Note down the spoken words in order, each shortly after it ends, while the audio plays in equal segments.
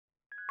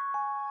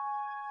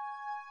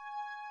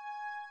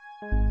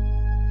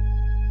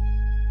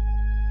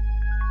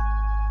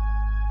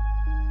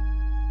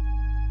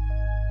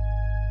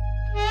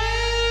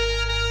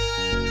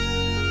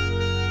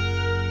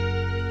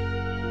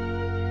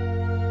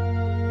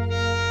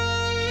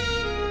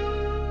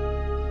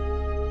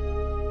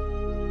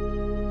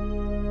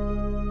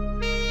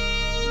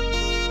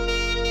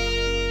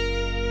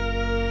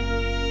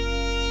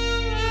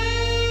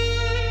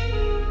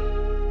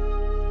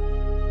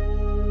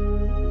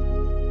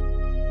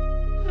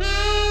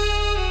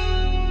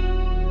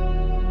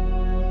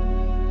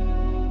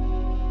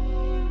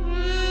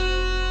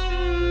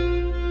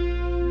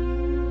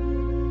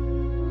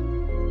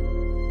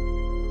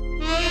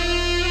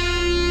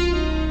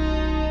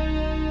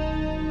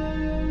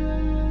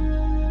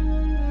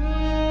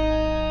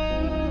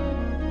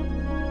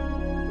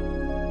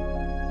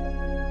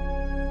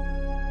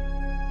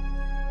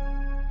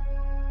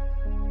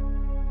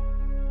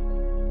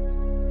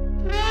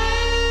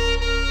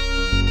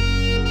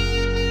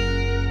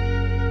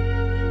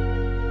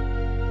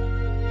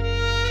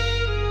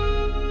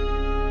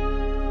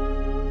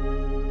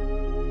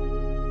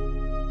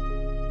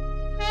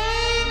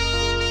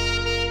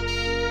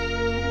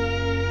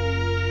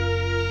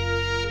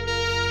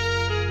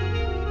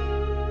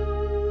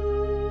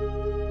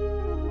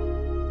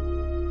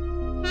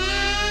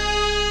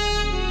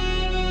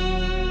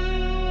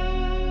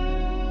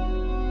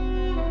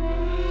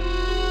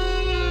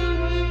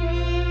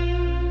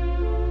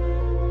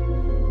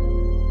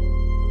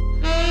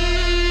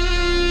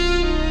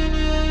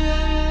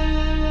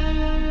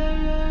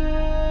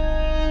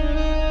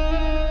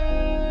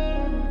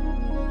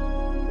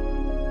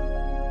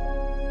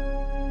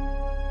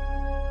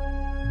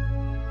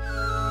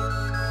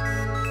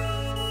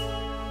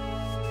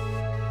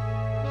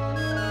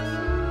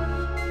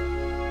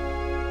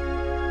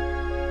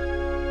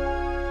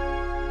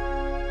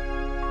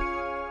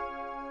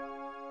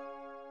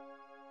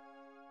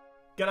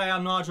G'day,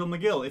 I'm Nigel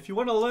McGill. If you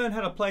want to learn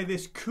how to play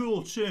this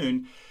cool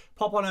tune,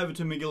 pop on over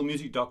to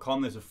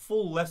mcgillmusic.com. There's a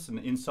full lesson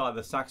inside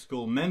the Sax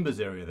School members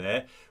area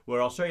there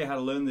where I'll show you how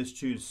to learn this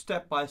tune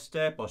step by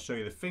step. I'll show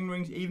you the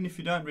fingerings. Even if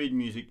you don't read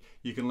music,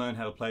 you can learn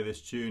how to play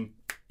this tune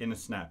in a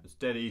snap. It's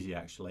dead easy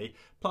actually.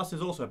 Plus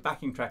there's also a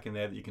backing track in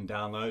there that you can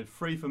download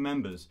free for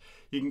members.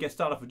 You can get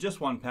started for just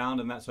 £1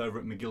 and that's over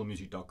at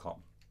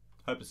mcgillmusic.com.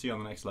 Hope to see you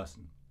on the next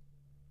lesson.